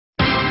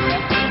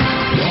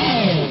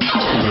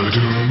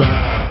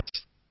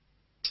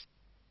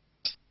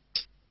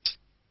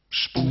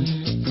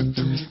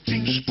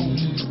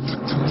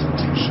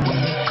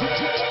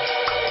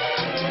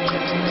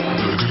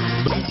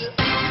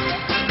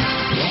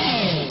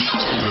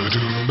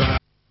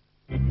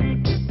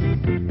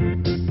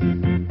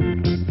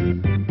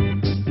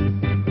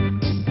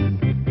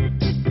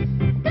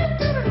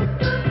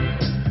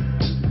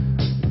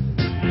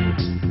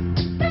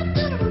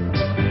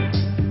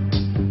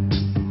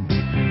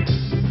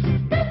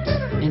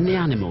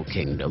animal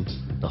kingdom,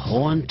 the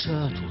horned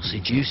turtle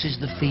seduces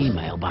the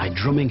female by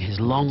drumming his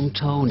long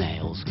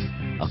toenails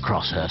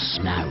across her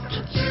snout.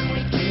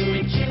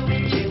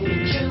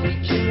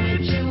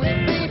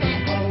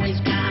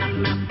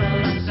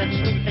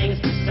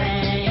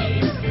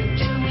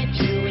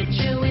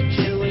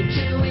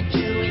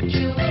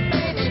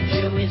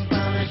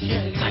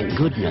 Thank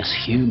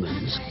goodness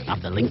humans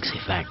have the lynx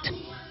effect.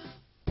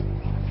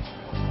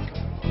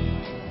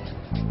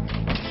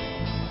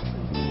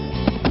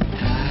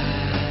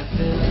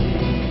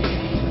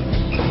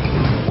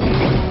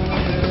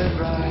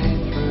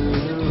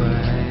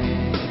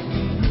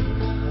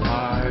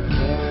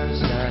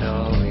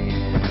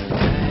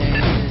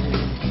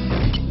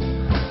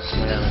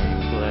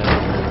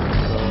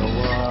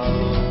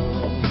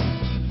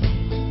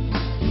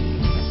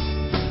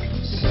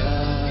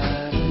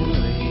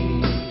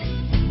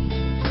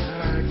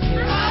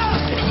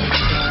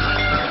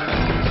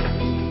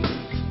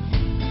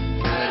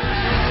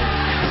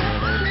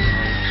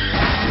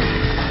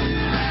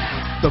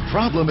 The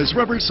problem is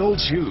rubber-soled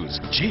shoes.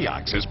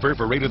 Geox has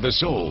perforated the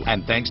sole,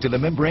 and thanks to the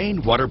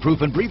membrane, waterproof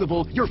and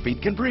breathable, your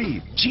feet can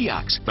breathe.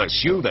 Geox, the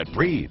shoe that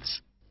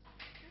breathes.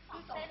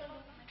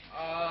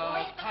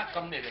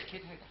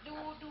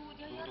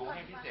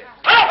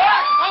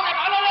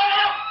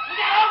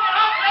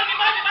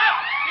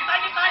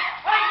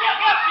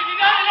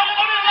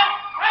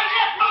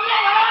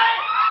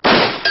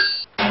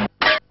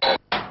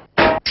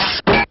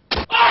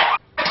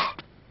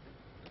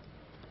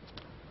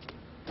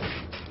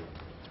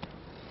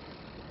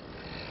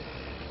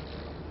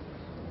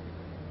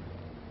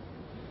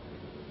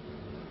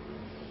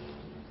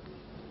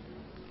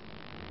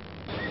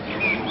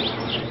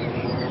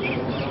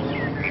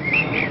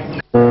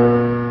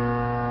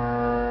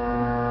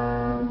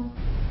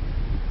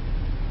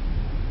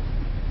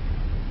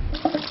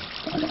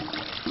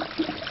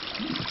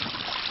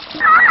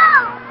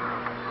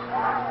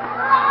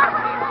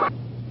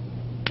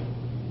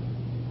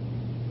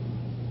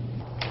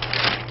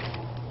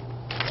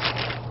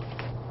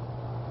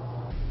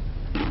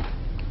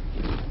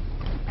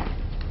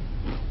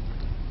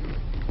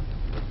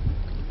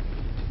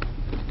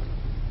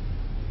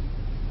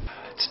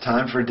 It's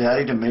time for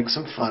Daddy to make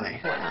some funny.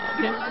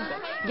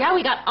 Yeah,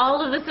 we got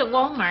all of this at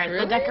Walmart.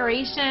 Really? The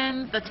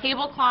decorations, the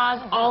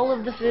tablecloths, all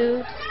of the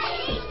food.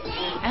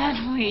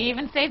 And we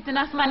even saved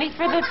enough money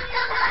for the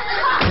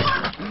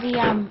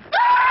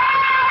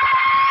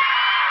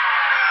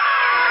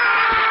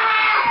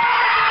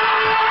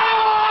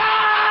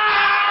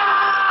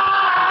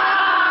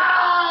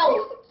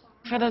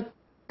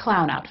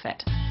clown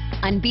outfit.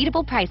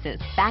 Unbeatable prices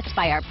backed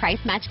by our price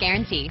match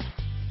guarantee.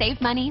 Save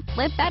money,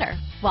 live better.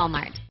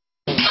 Walmart.